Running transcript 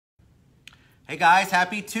Hey guys,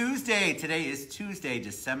 happy Tuesday. Today is Tuesday,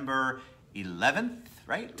 December 11th,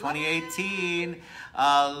 right? 2018.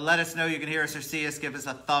 Let us know you can hear us or see us. Give us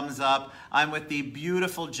a thumbs up. I'm with the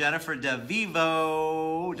beautiful Jennifer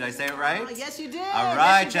DeVivo. Did I say it right? Yes, you did. All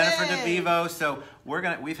right, yes, Jennifer DeVivo. So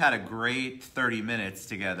we've had a great 30 minutes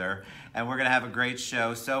together, and we're gonna have a great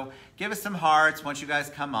show. So give us some hearts once you guys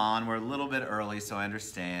come on. We're a little bit early, so I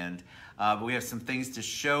understand. But we have some things to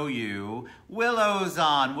show you. Willow's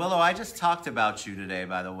on. Willow, I just talked about you today,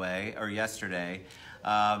 by the way, or yesterday.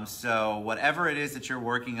 So whatever it is that you're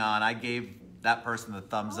working on, I gave that person the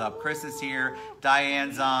thumbs up. Chris is here.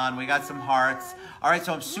 Diane's on. We got some hearts. All right,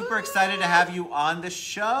 so I'm super excited to have you on the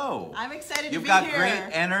show. I'm excited to be here. You've got great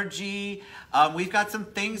energy. We've got some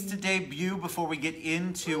things to debut before we get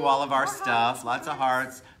into all of our stuff. Lots of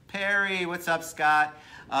hearts. Perry, what's up, Scott?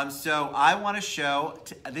 So I want to show,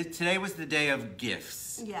 today was the day of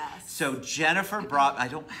gifts. Yes. So Jennifer brought, I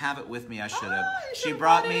don't have it with me, I should have. She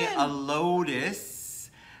brought me a Lotus,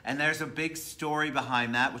 and there's a big story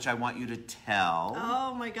behind that, which I want you to tell.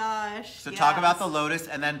 Oh my gosh. So talk about the Lotus,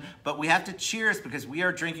 and then, but we have to cheers because we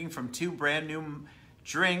are drinking from two brand new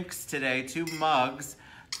drinks today, two mugs.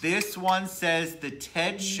 This one says the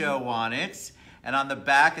Ted Show on it, and on the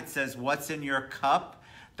back it says, "What's in your cup?"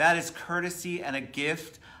 That is courtesy and a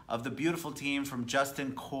gift of the beautiful team from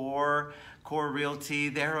Justin Core Realty.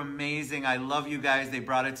 They're amazing. I love you guys. They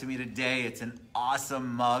brought it to me today. It's an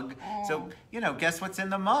awesome mug. So, you know, guess what's in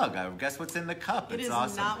the mug? Guess what's in the cup? It's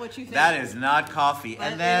awesome. Not what you think. That is not coffee.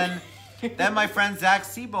 And then my friend Zach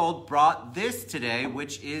Siebold brought this today,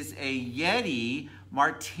 which is a Yeti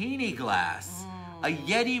martini glass. A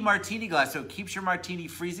Yeti martini glass, so it keeps your martini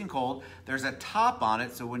freezing cold. There's a top on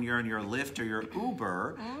it, so when you're in your Lyft or your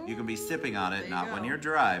Uber, you can be sipping on it, not when you're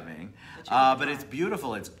driving. But it's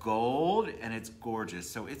beautiful. It's gold, and it's gorgeous.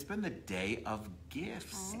 So it's been the day of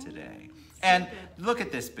gifts today. And look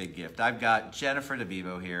at this big gift. I've got Jennifer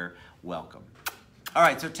DeVivo here. Welcome. All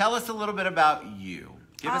right, so tell us a little bit about you.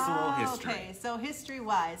 Give us a little history. Okay, so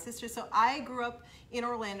history-wise, so I grew up in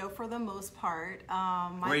Orlando for the most part.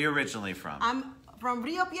 Where are you originally from? I'm from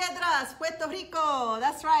Rio Piedras, Puerto Rico.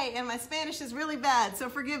 That's right, and my Spanish is really bad, so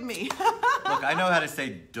forgive me. Look, I know how to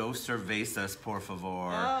say dos cervezas, por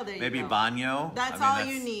favor. Oh, there you Maybe go. Baño. That's all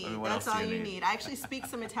you need. That's all you need. I actually speak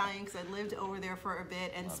some Italian because I lived over there for a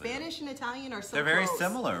bit, and Spanish and Italian are so They're very close.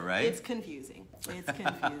 similar, right? It's confusing. It's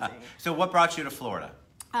confusing. So what brought you to Florida?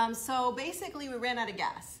 So basically, we ran out of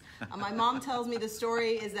gas. My mom tells me the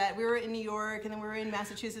story is that we were in New York and then we were in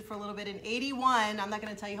Massachusetts for a little bit. In '81, I'm not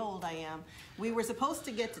going to tell you how old I am, we were supposed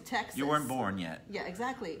to get to Texas. You weren't born yet. Yeah,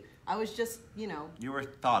 exactly. I was just, you know. You were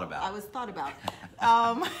thought about. I was thought about.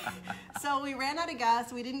 So we ran out of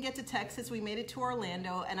gas. We didn't get to Texas. We made it to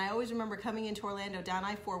Orlando. And I always remember coming into Orlando down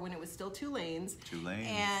I-4 when it was still 2 lanes. 2 lanes.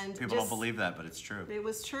 And people don't believe that, but it's true. It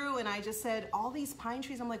was true. And I just said, all these pine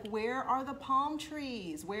trees. I'm like, where are the palm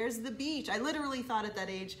trees? Where's the beach? I literally thought at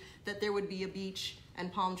that age that there would be a beach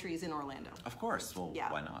and palm trees in Orlando. Of course. Well,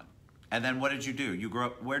 yeah. Why not? And then what did you do? You grew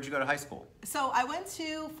up, where'd you go to high school? So I went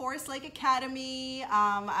to Forest Lake Academy,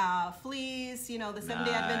 Fleas, you know, the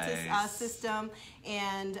Seventh-day Adventist system,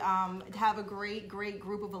 and have a great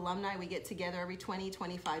group of alumni. We get together every 20,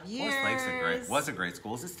 25 years. Forest Lake's was a great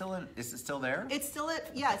school. Is it still there? It's still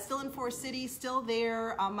it's still in Forest City, still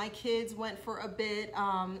there. My kids went for a bit,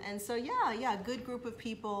 and so yeah, good group of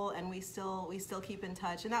people, and we still keep in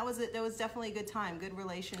touch. And that was definitely a good time, good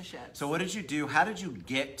relationship. So what did you do? How did you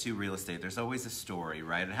get to real estate? There's always a story,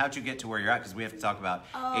 right? And how'd you get to where you're at? Because we have to talk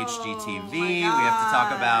about HGTV. We have to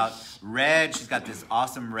talk about red. She's got this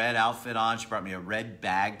awesome red outfit on. She brought me a red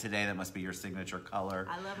bag today. That must be your signature color.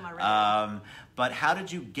 I love my red. But how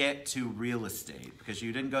did you get to real estate? Because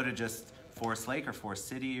you didn't go to just Forest Lake or Forest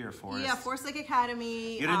City or Forest... Yeah, Forest Lake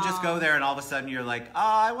Academy. You didn't just go there and all of a sudden you're like, oh,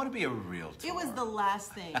 I want to be a realtor. It was the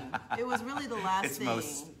last thing. It was really the last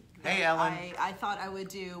thing. Hey, Ellen. I thought I would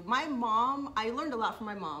do. My mom, I learned a lot from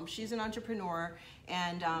my mom. She's an entrepreneur,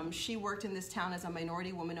 and she worked in this town as a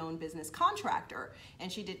minority woman-owned business contractor.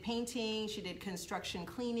 And she did painting, she did construction,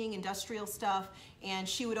 cleaning, industrial stuff, and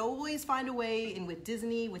she would always find a way in with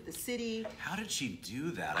Disney, with the city. How did she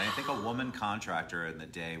do that? I think a woman contractor in the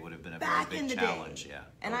day would have been a Back very in big the challenge. Day. Yeah.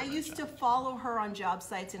 And I used to follow her on job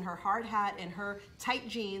sites in her hard hat and her tight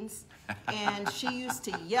jeans, and she used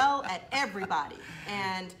to yell at everybody.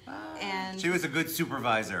 And she was a good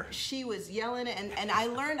supervisor. She was yelling, and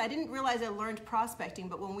I didn't realize I learned prospecting,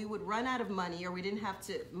 but when we would run out of money or we didn't have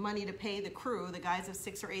money to pay the crew, the guys of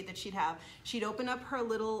 6 or 8 that she'd open up her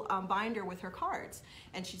little binder with her cards,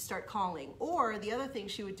 and she'd start calling. Or the other thing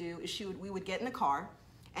she would do is we would get in the car,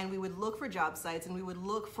 and we would look for job sites, and we would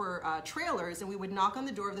look for trailers, and we would knock on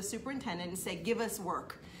the door of the superintendent and say, give us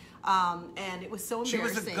work. And it was so embarrassing.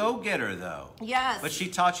 She was a go-getter, though. Yes. But she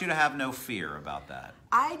taught you to have no fear about that.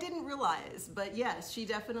 I didn't realize, but yes, she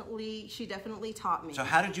definitely taught me. So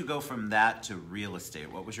how did you go from that to real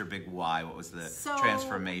estate? What was your big why? What was the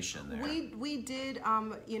transformation there? We did,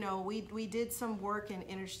 we did some work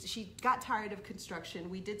in, she got tired of construction.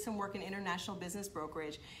 We did some work in international business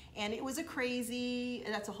brokerage, and it was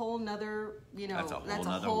that's a whole nother, that's a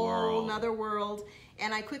whole nother world.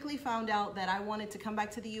 And I quickly found out that I wanted to come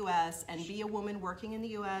back to the U.S. and be a woman working in the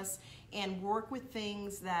U.S. and work with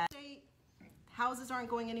things that houses aren't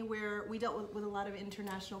going anywhere. We dealt with a lot of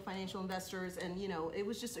international financial investors, and it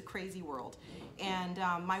was just a crazy world. And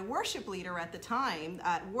my worship leader at the time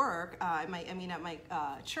at work, at my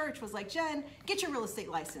church, was like, Jen, get your real estate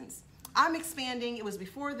license. I'm expanding. It was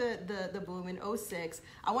before the boom in 06.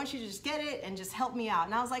 I want you to just get it and just help me out.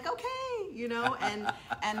 And I was like, okay,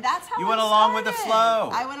 and that's how you went along with the flow.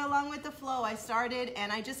 I went along with the flow. I started,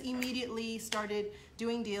 and I just immediately started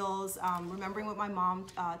doing deals, remembering what my mom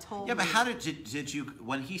told me. Yeah, but how did you,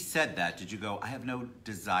 when he said that, did you go, I have no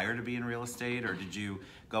desire to be in real estate, or did you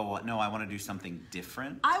go, no, I want to do something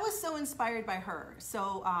different? I was so inspired by her.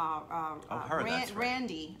 So that's right.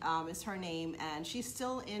 Randy is her name, and she's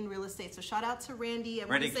still in real estate. So shout out to Randy.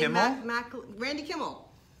 Randy Kimmel? Randy Kimmel.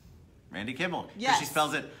 Randy Kimmel. Yes. She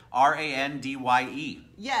spells it R-A-N-D-Y-E.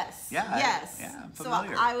 Yes. Yeah. Yes. Yeah, I'm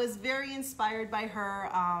familiar. So I was very inspired by her,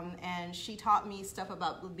 and she taught me stuff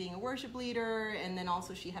about being a worship leader, and then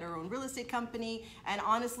also she had her own real estate company. And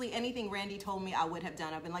honestly, anything Randy told me, I would have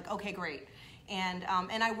done. I've been like, okay, great. And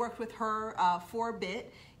I worked with her for a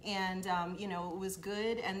bit, and it was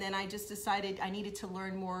good. And then I just decided I needed to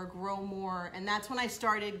learn more, grow more, and that's when I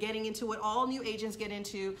started getting into what all new agents get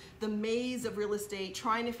into, the maze of real estate,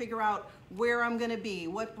 trying to figure out where I'm going to be,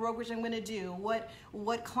 what brokerage I'm going to do,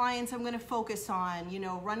 what clients I'm going to focus on,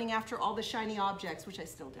 running after all the shiny objects, which I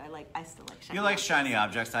still do. I still like shiny. You like shiny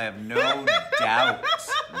objects. I have no doubt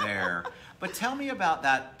there. But tell me about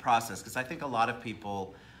that process, because I think a lot of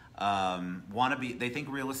people they think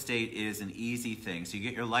real estate is an easy thing. So you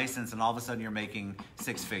get your license and all of a sudden you're making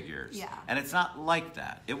six figures. Yeah. And it's not like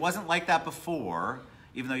that. It wasn't like that before,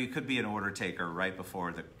 even though you could be an order taker right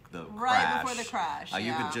before the crash. Right before the crash,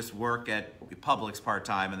 You could just work at Publix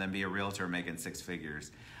part-time and then be a realtor making six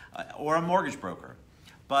figures. Or a mortgage broker.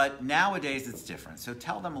 But nowadays it's different. So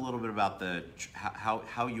tell them a little bit about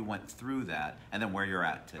how you went through that and then where you're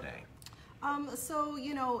at today. So,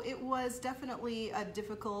 it was definitely a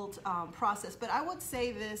difficult process, but I would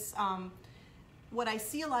say this, what I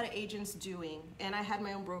see a lot of agents doing, and I had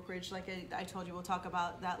my own brokerage, like I told you, we'll talk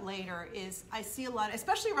about that later, is I see a lot,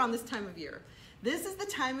 especially around this time of year. This is the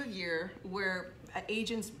time of year where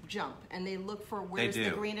agents jump and they look for where's the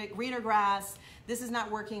greener grass. This is not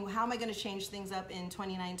working. How am I going to change things up in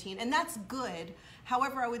 2019? And that's good.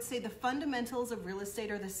 However, I would say the fundamentals of real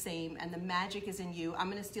estate are the same, and the magic is in you. I'm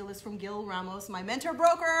going to steal this from Gil Ramos, my mentor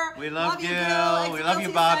broker. We love Gil. We love you,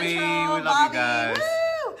 Bobby. Central. We love you guys.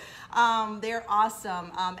 Woo! They're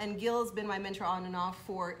awesome. And Gil's been my mentor on and off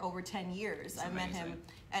for over 10 years. That's I met him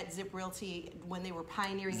at Zip Realty when they were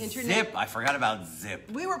pioneering internet. Zip, I forgot about Zip.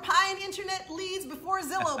 We were pioneering internet leads before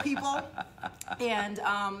Zillow, people.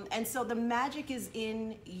 And so the magic is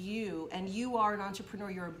in you, and you are an entrepreneur,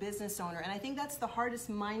 you're a business owner. And I think that's the hardest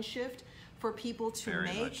mind shift for people to Very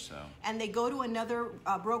make. much so. And they go to another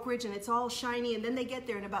brokerage and it's all shiny, and then they get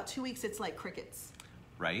there in about 2 weeks it's like crickets.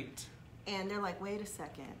 Right. And they're like, wait a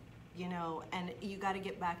second. And you got to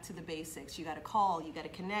get back to the basics. You got to call, you got to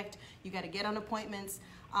connect, you got to get on appointments,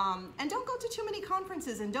 and don't go to too many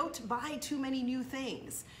conferences, and don't buy too many new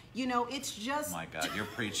things. It's just... Oh my God, you're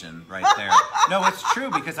preaching right there. No, it's true,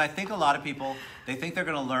 because I think a lot of people, they think they're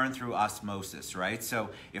going to learn through osmosis, right? So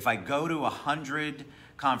if I go to 100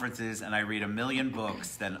 conferences and I read 1 million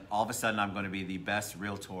books, then all of a sudden I'm going to be the best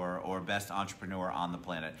realtor or best entrepreneur on the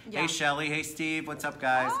planet. Yeah. Hey, Shelly. Hey, Steve. What's up,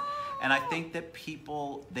 guys? And I think that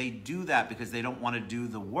people, they do that because they don't want to do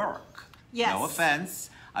the work. Yes. No offense.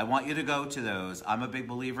 I want you to go to those. I'm a big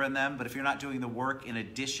believer in them, but if you're not doing the work in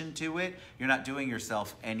addition to it, you're not doing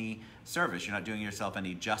yourself any service. You're not doing yourself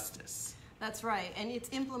any justice. That's right, and it's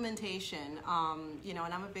implementation. And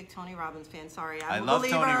I'm a big Tony Robbins fan. Sorry, I love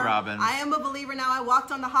Tony Robbins. I am a believer now. I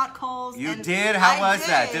walked on the hot coals. You did? How was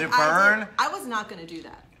that? Did it burn? I was not going to do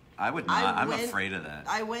that. I would not. I'm afraid of that.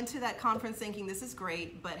 I went to that conference thinking this is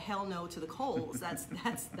great, but hell no to the coals. That's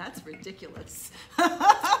ridiculous.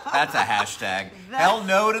 That's a hashtag. Hell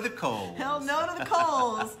no to the coals. Hell no to the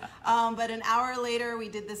coals. But an hour later, we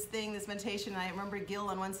did this meditation, and I remember Gil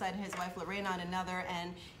on one side and his wife Lorena on another,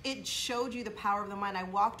 and it showed you the power of the mind. I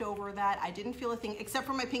walked over that. I didn't feel a thing except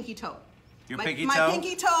for my pinky toe. My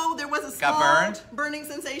pinky toe, there was a small burning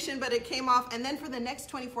sensation, but it came off. And then for the next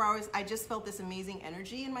 24 hours, I just felt this amazing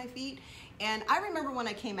energy in my feet. And I remember when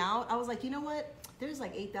I came out, I was like, you know what? There's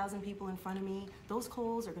like 8,000 people in front of me. Those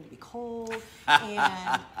coals are going to be cold.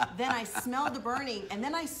 And then I smelled the burning, and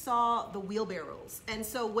then I saw the wheelbarrows. And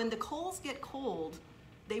so when the coals get cold,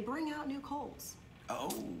 they bring out new coals.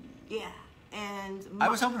 Oh. Yeah. And I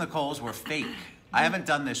was hoping the coals were fake. I haven't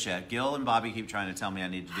done this yet. Gil and Bobby keep trying to tell me I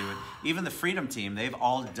need to do it. Even the Freedom team, they've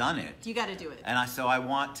all done it. You got to do it. And so I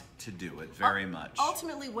want to do it very much.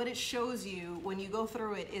 Ultimately, what it shows you when you go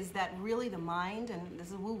through it is that really the mind, and this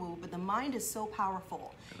is woo-woo, but the mind is so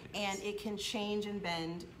powerful. Really and it can change and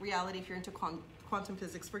bend reality. If you're into quantum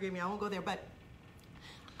physics, forgive me, I won't go there. But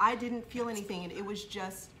I didn't feel anything, and it was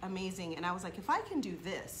just amazing. And I was like, if I can do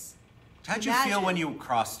this, how'd you feel when you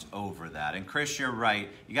crossed over that? And Chris, you're right.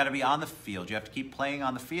 You got to be on the field. You have to keep playing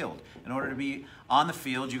on the field. In order to be on the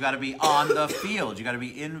field, you got to be on the field. You got to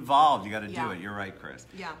be involved. You got to do it. You're right, Chris.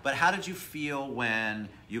 Yeah. But how did you feel when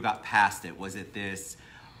you got past it? Was it this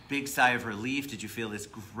big sigh of relief? Did you feel this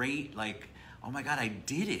great, like, oh my God, I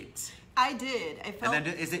did it? I did. I felt. And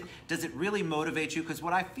then does it really motivate you? Because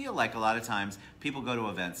what I feel like a lot of times, people go to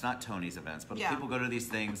events, not Tony's events, but people go to these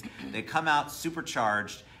things, they come out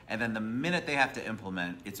supercharged, and then the minute they have to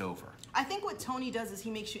implement, it's over. I think what Tony does is he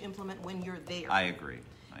makes you implement when you're there. I agree.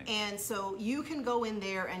 And so you can go in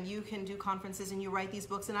there and you can do conferences and you write these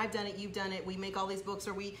books, and I've done it, you've done it, we make all these books,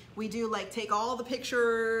 or we do like take all the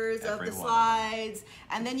pictures of the slides,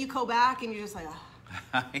 and then you go back and you're just like, oh.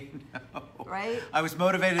 I know. Right? I was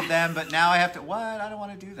motivated then, but now I have to, what? I don't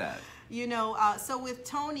want to do that. You know, so with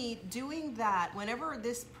Tony, doing that, whenever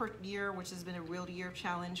this year, which has been a real year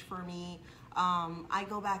challenge for me, I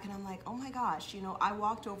go back and I'm like, oh my gosh, you know, I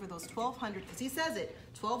walked over those 1,200, because he says it,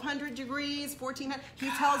 1,200 degrees, 1,400. He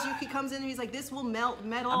tells you, he comes in and he's like, this will melt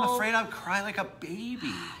metal. I'm afraid I'll cry like a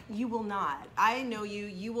baby. You will not. I know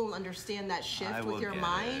you will understand that shift with your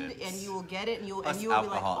mind, and you will get it, and you will be like, oh my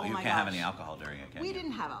gosh. You can't have any alcohol during it, can you? We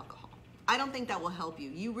didn't have alcohol. I don't think that will help you.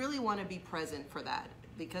 You really want to be present for that,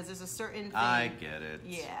 because there's a certain thing. I get it.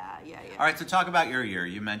 Yeah. All right, so talk about your year.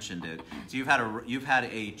 You mentioned it. So you've had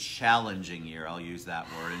a challenging year. I'll use that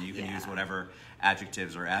word, and you can use whatever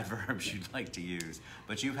adjectives or adverbs you'd like to use.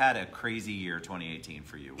 But you've had a crazy year, 2018,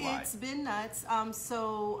 for you. Why? It's been nuts.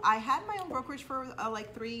 So I had my own brokerage for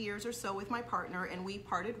like 3 years or so with my partner, and we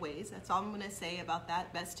parted ways. That's all I'm going to say about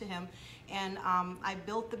that. Best to him. And I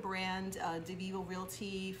built the brand, Vivo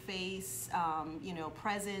Realty, face,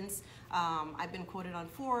 presence. I've been quoted on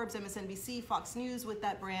Forbes, MSNBC, Fox News with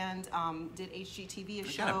that brand. Did HGTV,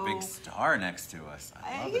 show. You got a big star next to us.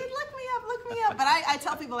 I love it. Look me up. But I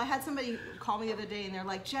tell people, I had somebody call me the other day, and they're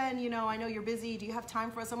like, Jen, I know you're busy. Do you have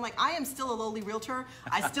time for us? I'm like, I am still a lowly realtor.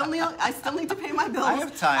 I still need to pay my bills. I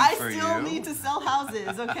have time for you. I still need to sell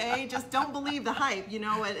houses, okay? Just don't believe the hype,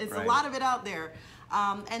 it's a lot of it out there.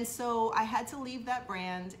 And so I had to leave that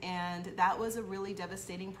brand, and that was a really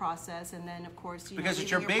devastating process. And then, of course, because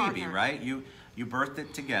it's your baby, partner. right? You birthed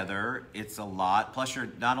it together. It's a lot. Plus, you're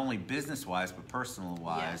not only business-wise but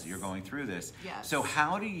personal-wise. You're going through this. Yes. So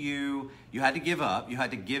how do you had to give up. You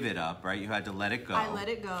had to give it up, right? You had to let it go. I let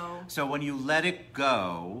it go. So when you let it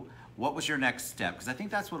go, what was your next step? Because I think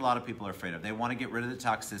that's what a lot of people are afraid of. They want to get rid of the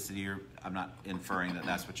toxicity. I'm not inferring that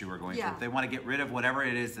that's what you were going through. They want to get rid of whatever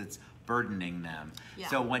it is that's burdening them.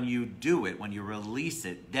 So when you do it, when you release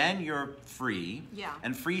it, then you're free.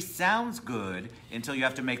 And free sounds good until you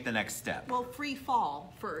have to make the next step. Well, free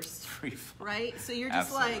fall first. Free fall. Right? So you're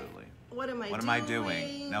just like, what am I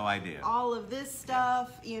doing? No idea. All of this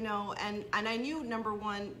stuff, and I knew, number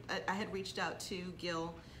one, I had reached out to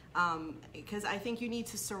Gil, because I think you need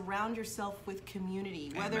to surround yourself with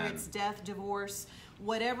community, whether it's death, divorce,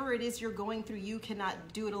 whatever it is you're going through. You cannot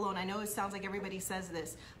do it alone. I know it sounds like everybody says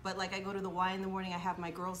this, but like I go to the Y in the morning, I have my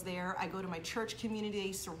girls there. I go to my church community,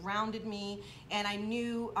 they surrounded me, and I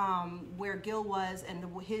knew where Gil was and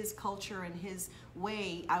his culture and his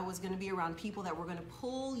way. I was going to be around people that were going to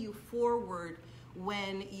pull you forward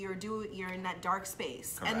when you're in that dark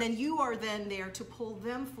space. Correct. And then you are then there to pull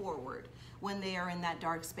them forward when they are in that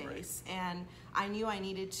dark space. And I knew I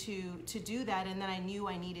needed to do that, and then I knew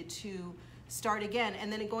I needed to start again.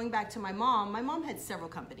 And then going back to my mom had several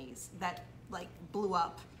companies that like blew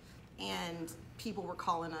up, and people were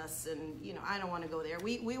calling us, and you know, I don't want to go there.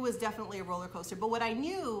 We was definitely a roller coaster. But what I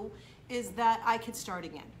knew is that I could start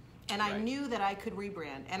again, and I knew that I could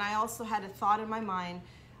rebrand. And I also had a thought in my mind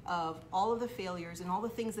of all of the failures and all the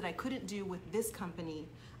things that I couldn't do with this company,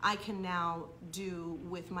 I can now do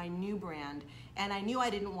with my new brand. And I knew I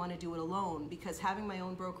didn't want to do it alone, because having my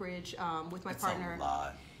own brokerage with my partner, a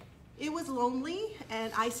lot. It was lonely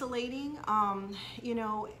and isolating, you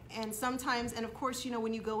know, and sometimes, and of course, you know,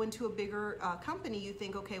 when you go into a bigger company, you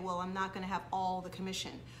think, okay, well, I'm not going to have all the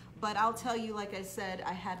commission. But I'll tell you, like I said,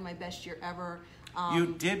 I had my best year ever.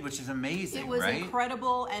 You did, which is amazing, it was right?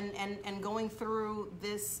 incredible, and going through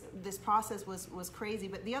this process was crazy.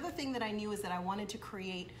 But the other thing that I knew is that I wanted to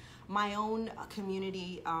create my own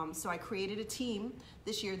community. So I created a team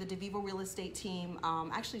this year, the Vivo real estate team.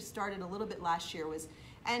 Actually started a little bit last year,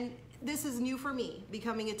 and this is new for me,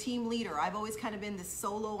 becoming a team leader. I've always kind of been this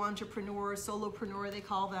solo entrepreneur, solopreneur they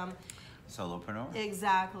call them. Solopreneur.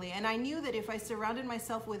 Exactly. And I knew that if I surrounded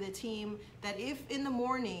myself with a team, that if in the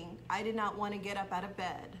morning I did not want to get up out of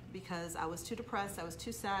bed because I was too depressed, I was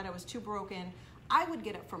too sad, I was too broken, I would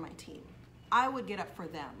get up for my team. I would get up for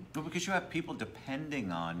them. Well, because you have people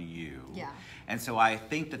depending on you. Yeah. And so I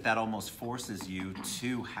think that almost forces you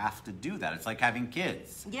to have to do that. It's like having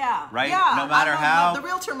kids. Yeah. Right? Yeah. No matter how. The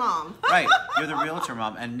realtor mom. Right. You're the realtor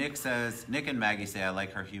mom. And Nick and Maggie say, I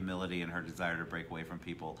like her humility and her desire to break away from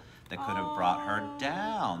people that could have brought her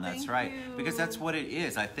down. That's right. You. Because that's what it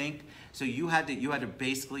is. I think, so you had to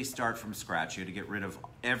basically start from scratch. You had to get rid of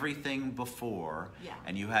everything before. Yeah.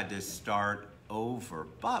 And you had to start over.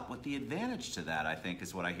 But what the advantage to that, I think,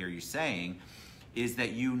 is what I hear you saying, is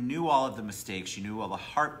that you knew all of the mistakes, you knew all the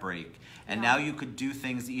heartbreak, and now you could do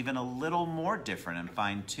things even a little more different and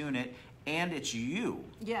fine tune it, and it's you.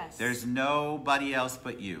 Yes. There's nobody else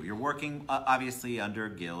but you. You're working obviously under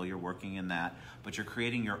Gil, you're working in that, but you're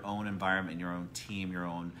creating your own environment, your own team, your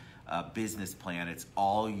own business plan. It's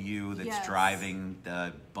all you that's driving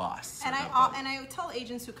the bus. And I tell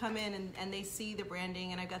agents who come in and they see the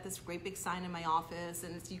branding, and I've got this great big sign in my office,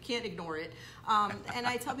 and you can't ignore it. And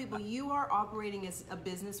I tell people, you are operating as a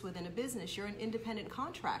business within a business. You're an independent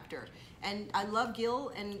contractor. And I love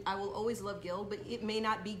Gil, and I will always love Gil, but it may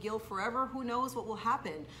not be Gil forever. Who knows what will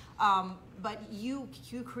happen? But you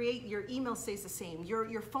create, your email stays the same,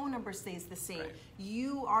 your phone number stays the same. Right.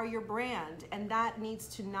 You are your brand, and that needs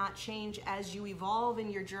to not change as you evolve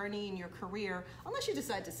in your journey, in your career, unless you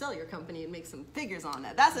decide to sell your company and make some figures on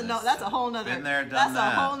that. That's a whole nother. Been there, done that's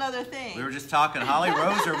that. a whole nother thing. We were just talking, Holly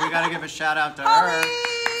Roser, we got to give a shout out to Holly!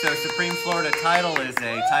 her. So Supreme Florida Title is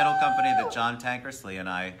a title company that John Tankersley and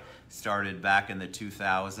I started back in the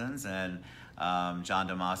 2000s, and John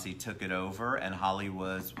DeMasi took it over, and Holly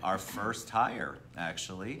was our first hire,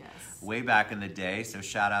 actually, way back in the day. So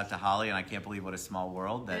shout out to Holly, and I can't believe what a small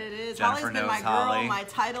world that it is. Jennifer Holly's been knows my girl, Holly. my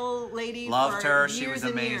title lady. Loved for her. Years She was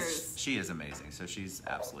and amazing. Years. She is amazing. So she's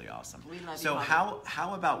absolutely awesome. We love so you, Holly.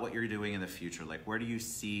 how about what you're doing in the future? Like, where do you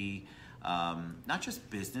see not just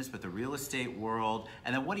business, but the real estate world,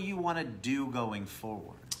 and then what do you want to do going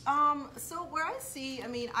forward? So where I see, I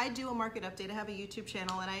mean, I do a market update. I have a YouTube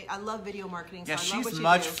channel, and I love video marketing. So Yeah, I love what she's you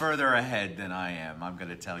much do. further ahead than I am. I'm going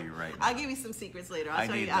to tell you right now. I'll give you some secrets later. I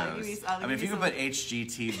need those. I mean, if you could put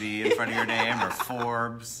HGTV in front of your name, or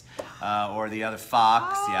Forbes, or the other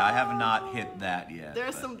Fox, yeah, I have not hit that yet.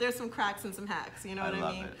 There's some cracks and some hacks. You know what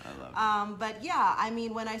I mean? I love it. But yeah, I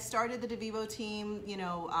mean, when I started the DeVivo team, you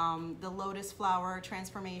know, the Lotus Flower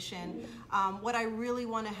transformation, what I really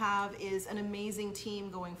want to have is an amazing team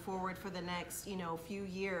going forward for the next, you know, few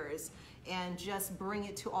years, and just bring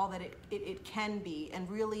it to all that it can be, and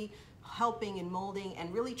really helping and molding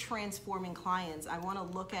and really transforming clients. I want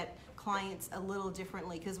to look at clients a little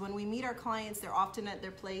differently, because when we meet our clients, they're often at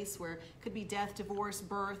their place where it could be death, divorce,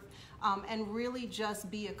 birth, and really just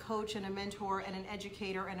be a coach and a mentor and an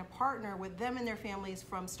educator and a partner with them and their families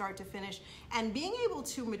from start to finish, and being able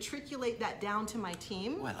to matriculate that down to my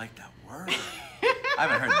team. Oh, I like that word. I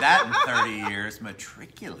haven't heard that in 30 years,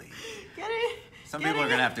 matriculate. Get it? Some people are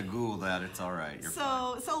going to have to Google that. It's all right. You're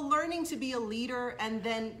fine. So learning to be a leader, and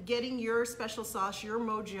then getting your special sauce, your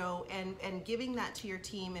mojo, and giving that to your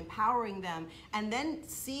team, empowering them, and then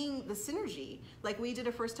seeing the synergy. Like, we did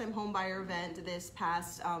a first-time home buyer event this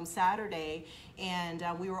past Saturday, and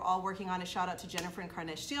we were all working on it. Shout out to Jennifer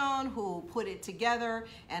Encarnacion, who put it together,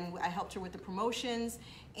 and I helped her with the promotions.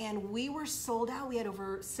 And we were sold out. We had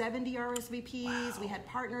over 70 RSVPs. Wow. We had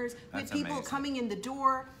partners. We had people coming in the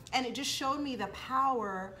door. And it just showed me the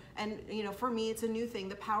power, and you know, for me, it's a new thing,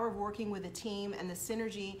 the power of working with a team and the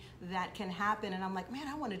synergy that can happen. And I'm like, man,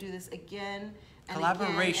 I want to do this again and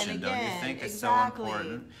collaboration, again and don't again. you think, is so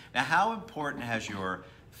important? Now, how important has your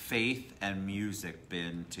faith and music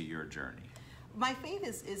been to your journey? My faith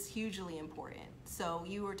is hugely important. So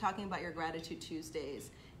you were talking about your Gratitude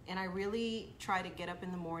Tuesdays, and I really try to get up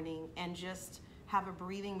in the morning and just have a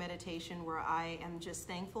breathing meditation where I am just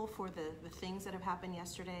thankful for the things that have happened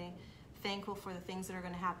yesterday, thankful for the things that are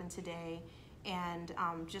going to happen today, and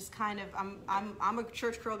just kind of, I'm a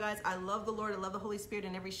church girl, guys. I love the Lord. I love the Holy Spirit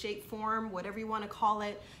in every shape, form, whatever you want to call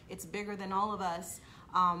it. It's bigger than all of us.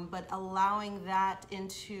 But allowing that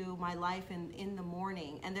into my life in the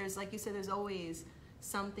morning. And there's, like you said, there's always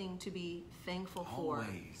something to be thankful for.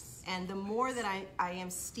 Always. And the more that I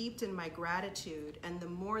am steeped in my gratitude, and the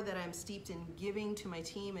more that I'm steeped in giving to my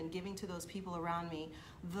team and giving to those people around me,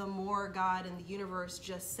 the more God and the universe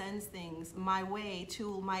just sends things my way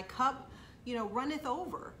till my cup, runneth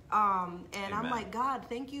over. And Amen. I'm like, God,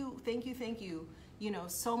 thank you,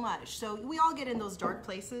 so much. So we all get in those dark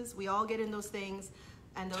places. We all get in those things.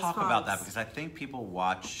 And those Talk funks. about that, because I think people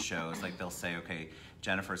watch shows, like they'll say, okay,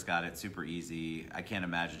 Jennifer's got it super easy. I can't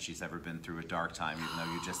imagine she's ever been through a dark time, even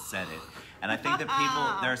though you just said it. And I think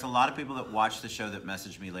that there's a lot of people that watch the show that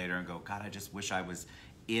message me later and go, God, I just wish I was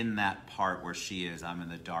in that part where she is. I'm in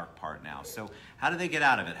the dark part now. So how do they get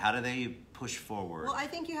out of it? How do they push forward? Well, I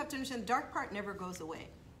think you have to understand the dark part never goes away.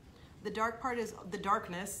 The dark part is the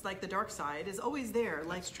darkness, like the dark side, is always there.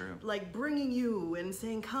 That's true. Like bringing you and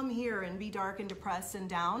saying, come here and be dark and depressed and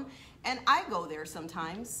down. And I go there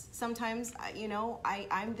sometimes. Sometimes,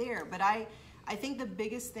 I'm there. But I think the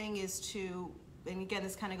biggest thing is to, and again,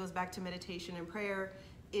 this kind of goes back to meditation and prayer,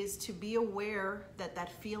 is to be aware that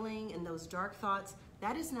that feeling and those dark thoughts,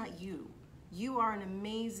 that is not you. You are an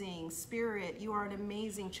amazing spirit. You are an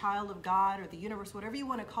amazing child of God or the universe, whatever you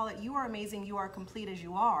want to call it. You are amazing. You are complete as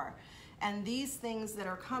you are. And these things that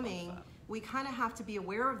are coming, we kind of have to be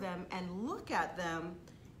aware of them and look at them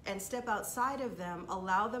and step outside of them,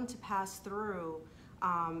 allow them to pass through.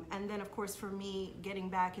 And then, of course, for me, getting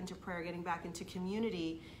back into prayer, getting back into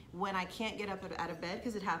community, when I can't get up out of bed,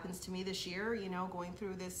 because it happens to me this year, going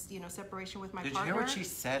through this, separation with my partner. Did you hear what she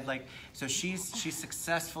said? So she's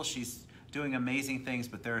successful, she's doing amazing things,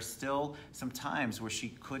 but there are still some times where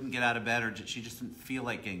she couldn't get out of bed, or she just didn't feel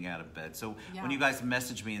like getting out of bed. So when you guys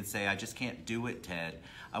message me and say, I just can't do it, Ted,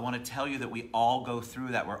 I want to tell you that we all go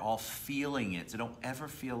through that. We're all feeling it. So don't ever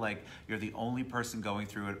feel like you're the only person going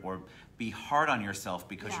through it, or be hard on yourself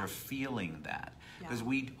because you're feeling that. Because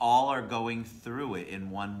we all are going through it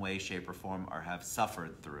in one way, shape, or form, or have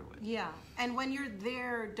suffered through it. Yeah, and when you're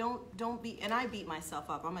there, don't be, and I beat myself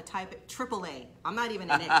up. I'm a type AAA. I'm not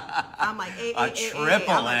even an A. I'm like A. I'm a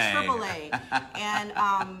AAA.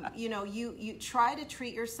 And you try to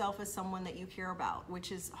treat yourself as someone that you care about,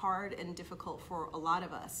 which is hard and difficult for a lot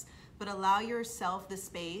of us. But allow yourself the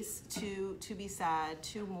space to be sad,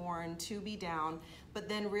 to mourn, to be down, but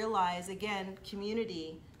then realize, again,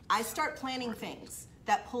 community. I start planning things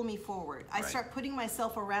that pull me forward. I start putting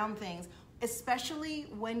myself around things, especially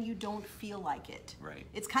when you don't feel like it. Right.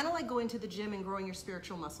 It's kind of like going to the gym and growing your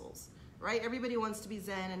spiritual muscles, right? Everybody wants to be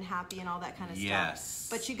zen and happy and all that kind of stuff.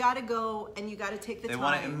 But you got to go and you got to take the time. They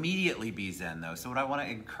want to immediately be zen, though. So what I want to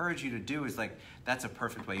encourage you to do is, that's a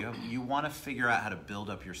perfect way. You want to figure out how to build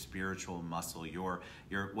up your spiritual muscle, your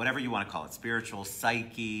whatever you want to call it, spiritual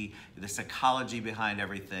psyche, the psychology behind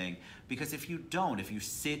everything. Because if you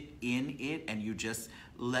sit in it and you just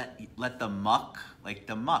let the muck,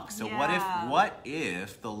 So what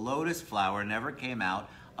if the lotus flower never came out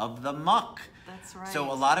of the muck? That's right.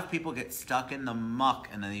 So a lot of people get stuck in the muck,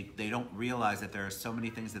 and then they don't realize that there are so many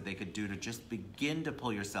things that they could do to just begin to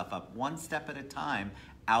pull yourself up one step at a time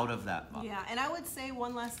out of that muck. Yeah, and I would say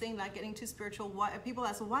one last thing, not getting too spiritual. People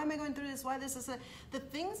ask, well, why am I going through this? Why this? The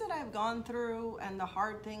things that I've gone through and the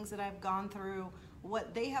hard things that I've gone through,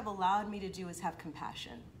 what they have allowed me to do is have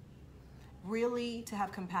compassion. Really, to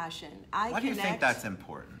have compassion. Why do you think that's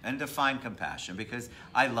important? And define compassion, because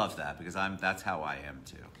I love that, because that's how I am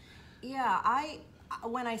too. Yeah,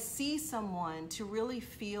 when I see someone, to really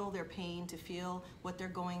feel their pain, to feel what they're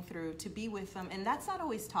going through, to be with them, and that's not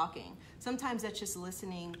always talking. Sometimes that's just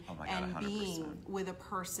listening and 100%. Being with a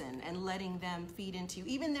person and letting them feed into you,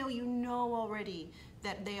 even though you know already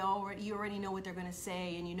that you already know what they're going to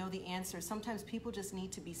say and you know the answer. Sometimes people just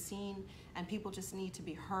need to be seen and people just need to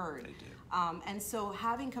be heard. They do. And so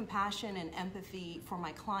having compassion and empathy for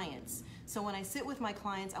my clients. So when I sit with my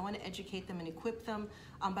clients, I want to educate them and equip them,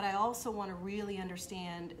 but I also want to really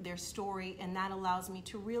understand their story, and that allows me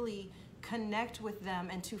to really connect with them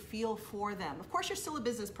and to feel for them. Of course, you're still a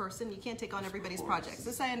business person. You can't take on everybody's projects.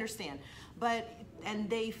 This I understand. And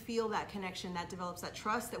they feel that connection, that develops that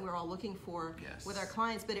trust that we're all looking for with our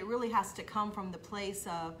clients. But it really has to come from the place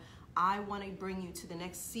of, I want to bring you to the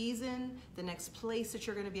next season, the next place that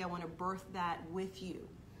you're going to be. I want to birth that with you.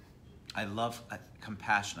 I love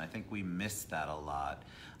compassion. I think we miss that a lot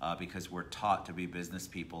because we're taught to be business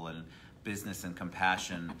people, and business and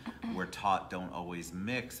compassion we're taught don't always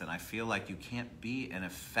mix. And I feel like you can't be an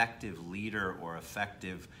effective leader or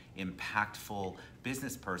effective, impactful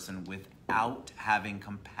business person without having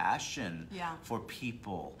compassion for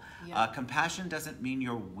people. Compassion doesn't mean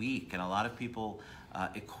you're weak, and a lot of people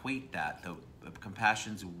equate that.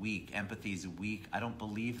 Compassion's weak, empathy's weak. I don't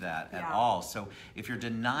believe that at all. So if you're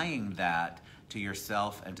denying that to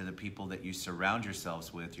yourself and to the people that you surround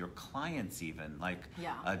yourselves with, your clients even, like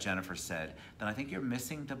Jennifer said, then I think you're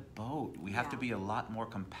missing the boat. We have to be a lot more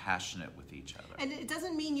compassionate with each other. And it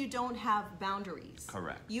doesn't mean you don't have boundaries.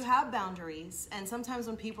 Correct. You have boundaries, and sometimes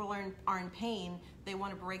when people are in pain, they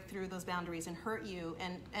want to break through those boundaries and hurt you.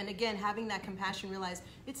 And again, having that compassion, realize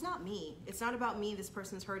it's not me. It's not about me, this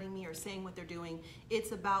person's hurting me or saying what they're doing.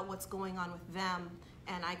 It's about what's going on with them.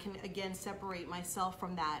 And I can, again, separate myself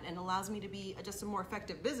from that, and allows me to be just a more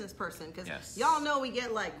effective business person. Because y'all know we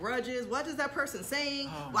get like grudges. What is that person saying?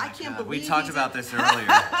 Oh well, I can't believe we talked about this earlier.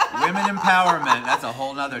 Women empowerment. That's a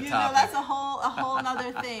whole nother topic. Know, that's a whole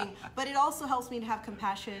nother thing. But it also helps me to have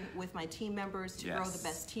compassion with my team members to grow the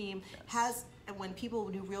best team. When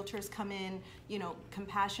new realtors come in,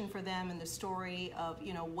 compassion for them and the story of,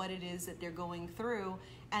 what it is that they're going through.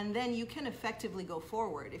 And then you can effectively go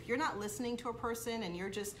forward. If you're not listening to a person and you're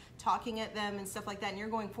just talking at them and stuff like that, and you're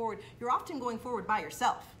going forward, you're often going forward by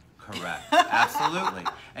yourself. Correct. Absolutely.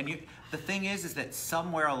 And the thing is that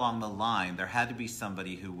somewhere along the line, there had to be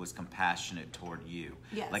somebody who was compassionate toward you.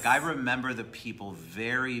 Yes. Like, I remember the people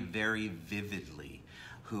very, very vividly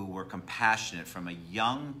who were compassionate from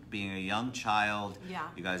being a young child. Yeah.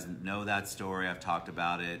 You guys know that story. I've talked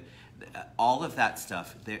about it. All of that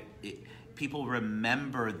stuff. People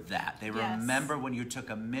remember that. They remember when you took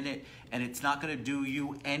a minute, and it's not going to do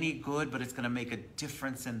you any good, but it's going to make a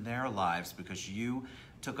difference in their lives because you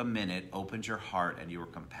took a minute, opened your heart, and you were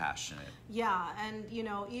compassionate. Yeah, and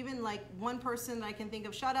even like one person that I can think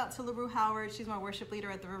of, shout out to LaRue Howard. She's my worship leader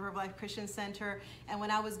at the River of Life Christian Center. And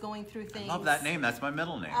when I was going through things, I love that name. That's my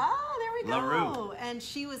middle name. Oh, there we go. LaRue. And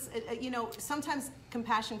she was, sometimes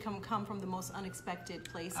compassion can come from the most unexpected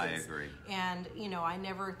places. I agree. And I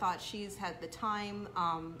never thought she's had the time,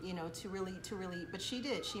 to really, but she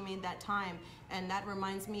did. She made that time. And that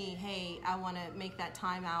reminds me, hey, I want to make that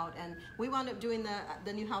time out. And we wound up doing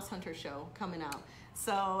the new House Hunter show coming out.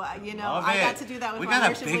 So, I got to do that with my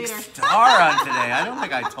worship leader. We got a big star on today. I don't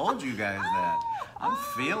think I told you guys that. I'm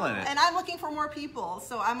feeling it. And I'm looking for more people.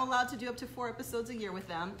 So I'm allowed to do up to 4 episodes a year with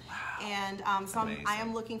them. Wow. And so I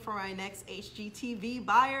am looking for my next HGTV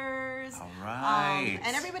buyers. All right.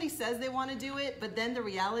 And everybody says they want to do it, but then the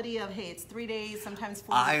reality of, hey, it's 3 days, sometimes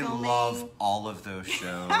 4 filming. I love all of those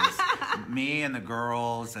shows. Me and the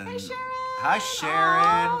girls. And hey, Sharon. Hi,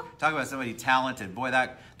 Sharon. Aww. Talk about somebody talented. Boy,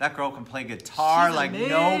 that girl can play guitar like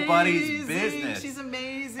nobody's business. She's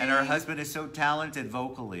amazing. And her husband is so talented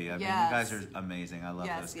vocally. I mean, you guys are amazing. I love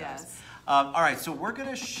those guys. Yes. All right, so we're going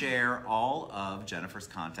to share all of Jennifer's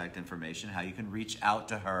contact information, how you can reach out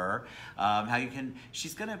to her,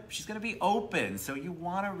 she's going to be open, so you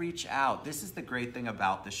want to reach out. This is the great thing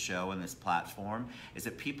about the show and this platform, is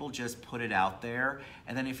that people just put it out there,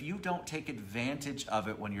 and then if you don't take advantage of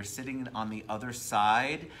it when you're sitting on the other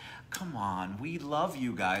side, come on, we love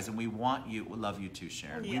you guys, and we love you too,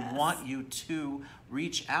 Sharon. Yes. We want you to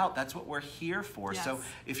reach out. That's what we're here for. Yes. So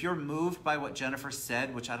if you're moved by what Jennifer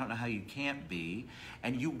said, which I don't know how you can't be,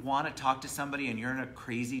 and you want to talk to somebody and you're in a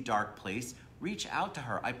crazy dark place, reach out to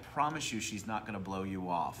her. I promise you she's not going to blow you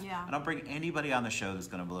off. Yeah. I don't bring anybody on the show that's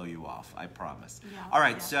going to blow you off. I promise. Yeah. All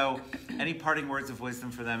right, so any parting words of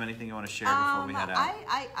wisdom for them? Anything you want to share before we head out?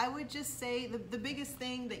 I would just say the biggest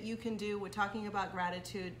thing that you can do with talking about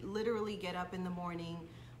gratitude, literally get up in the morning,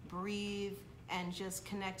 breathe, and just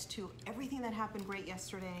connect to everything that happened great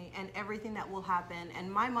yesterday and everything that will happen. And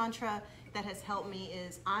my mantra that has helped me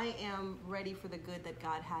is, I am ready for the good that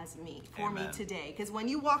God has for me today. Because when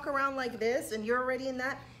you walk around like this and you're already in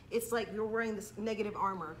that, it's like you're wearing this negative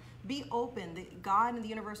armor. Be open. God and the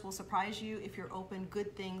universe will surprise you. If you're open,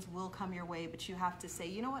 good things will come your way. But you have to say,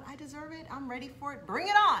 you know what? I deserve it. I'm ready for it. Bring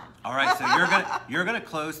it on. All right, so you're gonna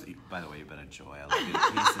close. By the way, you've been a joy. I love you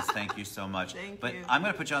to pieces. Thank you so much. But I'm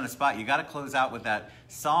gonna put you on the spot. You got to close out with that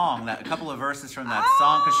song, a couple of verses from that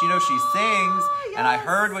song, because she sings. Yes. And I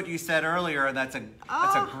heard what you said earlier, and that's a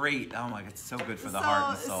great. Oh my God, it's so good for the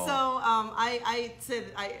heart and soul. So I said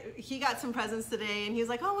he got some presents today, and he was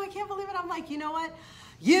like, oh, I can't believe it. I'm like, you know what?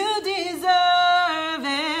 You deserve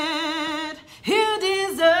it. You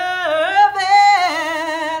deserve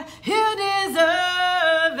it.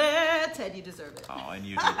 they deserve it. Oh, and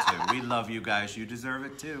you did too. We love you guys. You deserve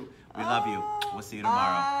it too. We love you. We'll see you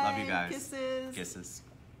tomorrow. Love you guys. Kisses. Kisses.